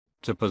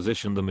To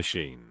position the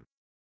machine.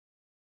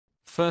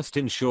 First,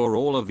 ensure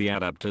all of the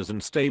adapters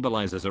and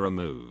stabilizers are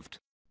removed.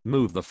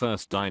 Move the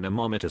first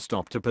dynamometer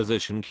stop to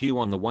position Q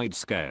on the white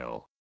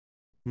scale.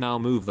 Now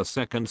move the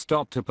second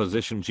stop to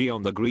position G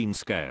on the green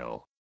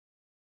scale.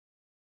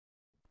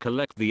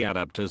 Collect the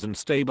adapters and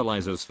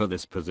stabilizers for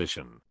this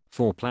position.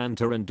 For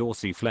plantar and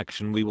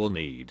dorsiflexion we will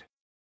need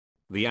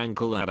the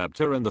ankle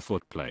adapter and the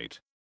foot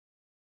plate.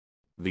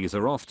 These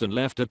are often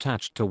left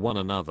attached to one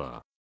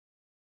another.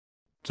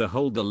 To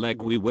hold the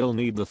leg we will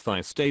need the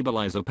thigh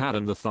stabilizer pad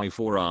and the thigh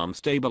forearm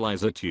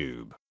stabilizer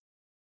tube.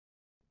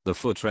 The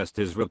footrest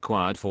is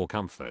required for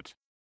comfort.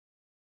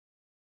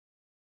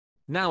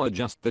 Now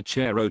adjust the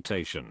chair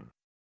rotation.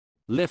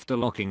 Lift a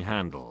locking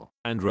handle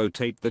and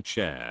rotate the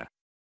chair.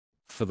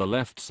 For the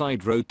left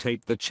side,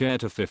 rotate the chair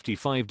to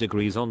 55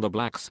 degrees on the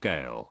black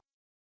scale.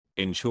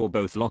 Ensure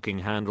both locking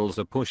handles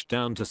are pushed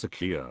down to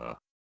secure.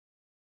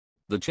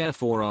 The chair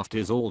foreaft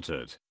is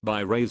altered by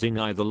raising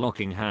either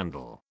locking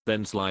handle,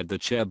 then slide the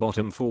chair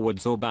bottom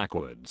forwards or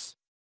backwards.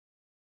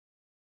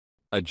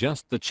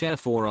 Adjust the chair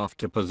foreaft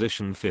to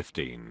position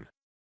 15.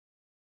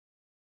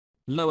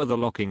 Lower the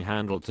locking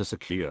handle to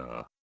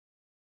secure.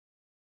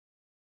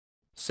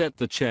 Set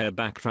the chair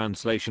back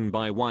translation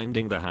by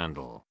winding the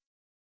handle.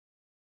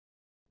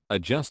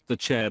 Adjust the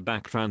chair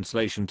back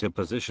translation to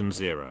position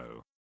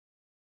 0.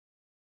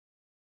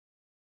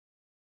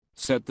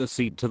 Set the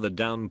seat to the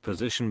down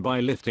position by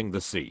lifting the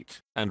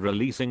seat and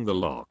releasing the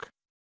lock.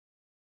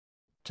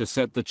 To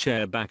set the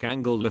chair back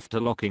angle, lift a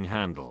locking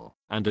handle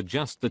and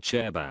adjust the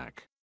chair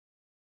back.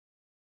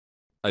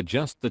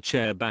 Adjust the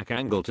chair back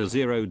angle to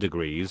 0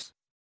 degrees.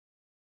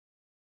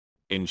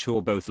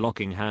 Ensure both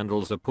locking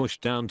handles are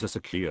pushed down to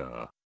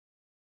secure.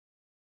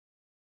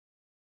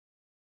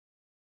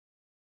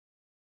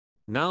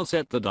 Now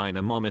set the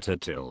dynamometer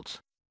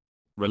tilt.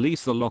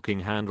 Release the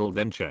locking handle,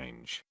 then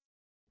change.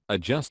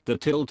 Adjust the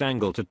tilt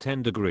angle to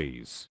 10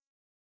 degrees.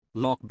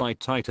 Lock by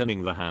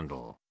tightening the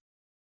handle.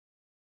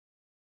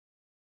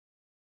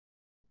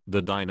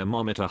 The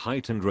dynamometer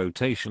height and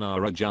rotation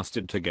are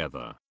adjusted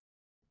together.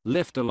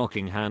 Lift a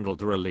locking handle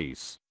to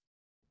release.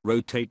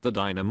 Rotate the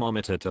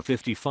dynamometer to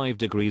 55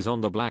 degrees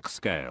on the black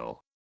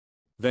scale.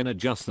 Then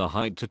adjust the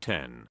height to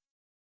 10.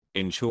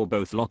 Ensure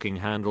both locking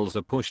handles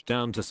are pushed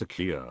down to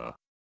secure.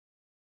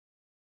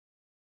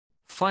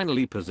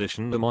 Finally,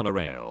 position the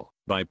monorail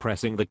by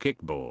pressing the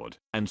kickboard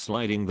and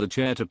sliding the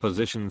chair to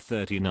position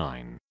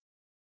 39.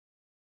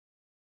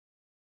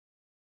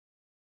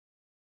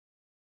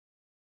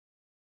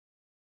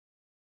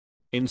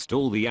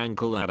 Install the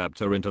ankle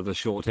adapter into the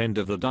short end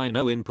of the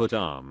dyno input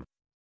arm.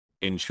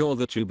 Ensure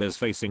the tube is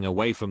facing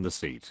away from the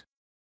seat.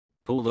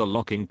 Pull the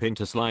locking pin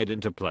to slide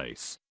into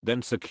place,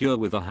 then secure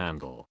with a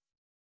handle.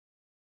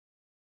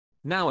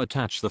 Now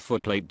attach the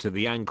footplate to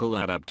the ankle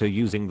adapter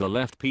using the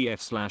left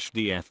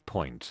PF/DF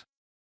point.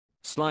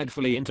 Slide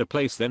fully into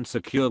place, then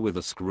secure with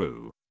a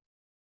screw.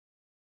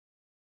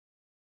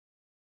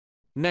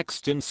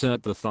 Next,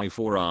 insert the thigh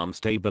forearm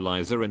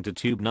stabilizer into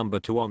tube number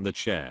 2 on the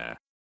chair.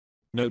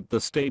 Note the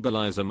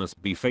stabilizer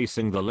must be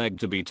facing the leg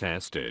to be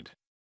tested.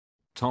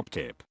 Top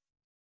tip.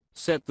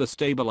 Set the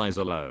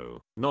stabilizer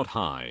low, not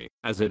high,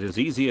 as it is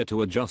easier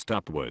to adjust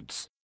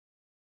upwards.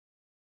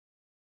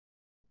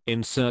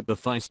 Insert the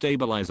thigh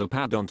stabilizer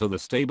pad onto the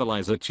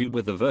stabilizer tube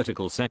with the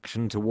vertical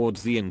section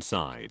towards the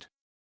inside.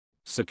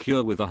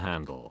 Secure with a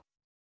handle.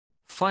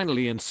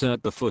 Finally,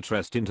 insert the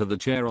footrest into the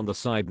chair on the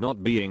side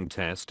not being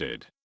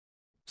tested.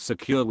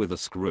 Secure with a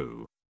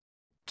screw.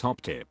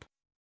 Top tip.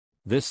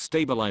 This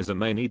stabilizer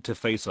may need to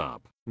face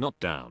up, not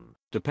down,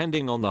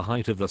 depending on the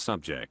height of the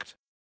subject.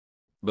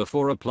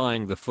 Before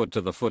applying the foot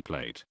to the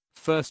footplate,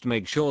 first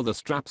make sure the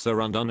straps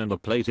are undone and the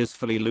plate is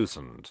fully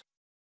loosened.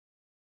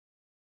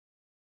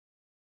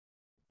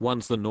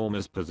 Once the norm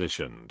is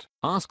positioned,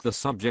 ask the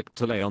subject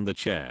to lay on the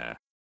chair.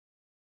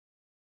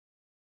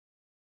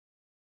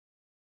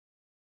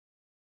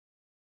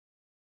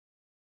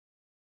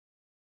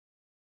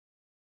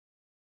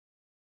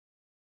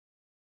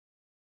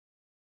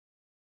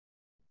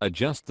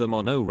 Adjust the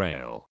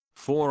monorail,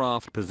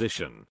 fore-aft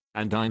position,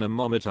 and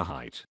dynamometer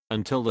height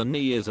until the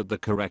knee is at the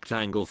correct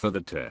angle for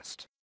the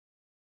test.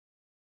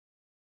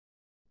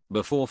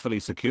 Before fully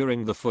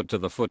securing the foot to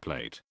the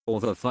footplate or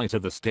the thigh to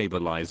the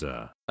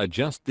stabilizer,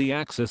 adjust the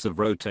axis of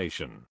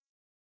rotation.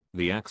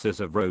 The axis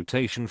of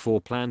rotation for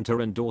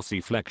plantar and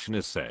dorsiflexion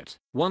is set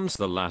once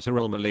the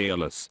lateral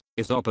malleolus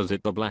is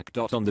opposite the black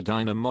dot on the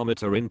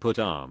dynamometer input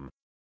arm.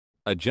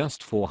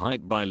 Adjust for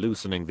height by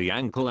loosening the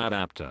ankle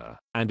adapter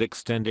and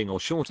extending or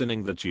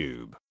shortening the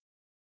tube.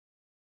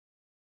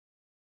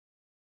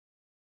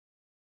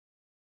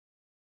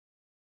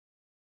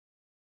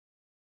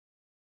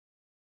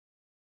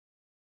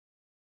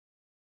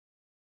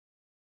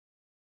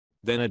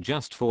 Then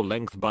adjust for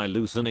length by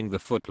loosening the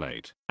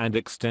footplate and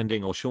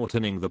extending or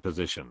shortening the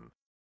position.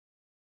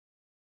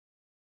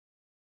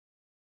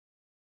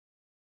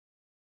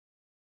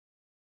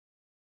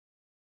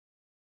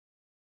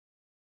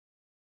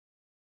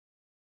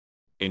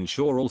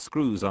 Ensure all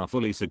screws are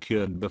fully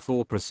secured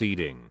before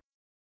proceeding.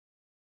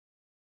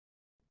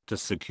 To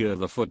secure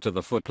the foot to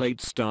the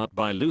footplate, start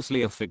by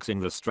loosely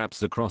affixing the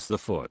straps across the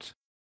foot.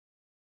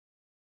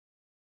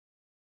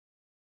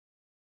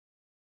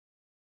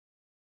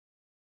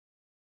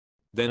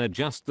 Then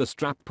adjust the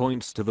strap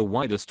points to the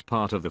widest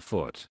part of the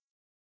foot.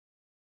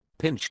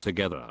 Pinch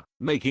together,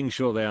 making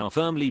sure they are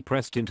firmly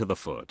pressed into the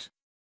foot.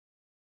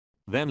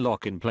 Then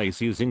lock in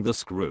place using the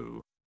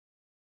screw.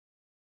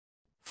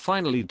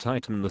 Finally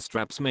tighten the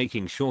straps,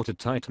 making sure to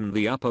tighten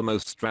the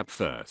uppermost strap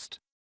first.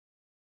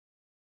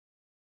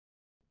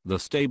 The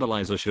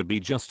stabilizer should be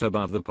just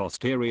above the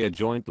posterior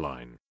joint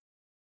line,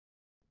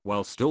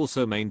 whilst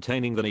also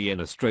maintaining the knee in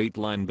a straight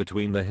line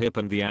between the hip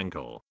and the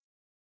ankle.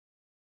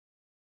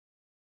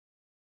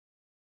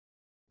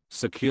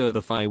 Secure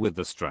the thigh with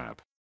the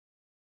strap.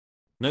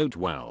 Note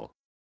well,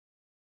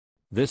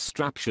 this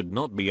strap should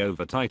not be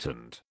over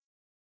tightened.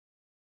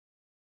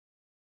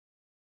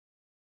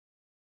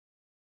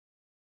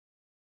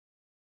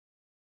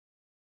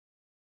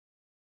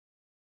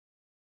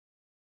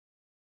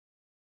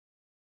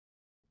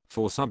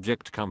 For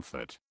subject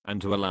comfort,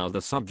 and to allow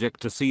the subject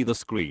to see the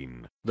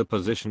screen, the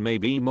position may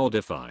be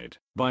modified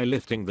by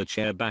lifting the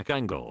chair back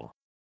angle.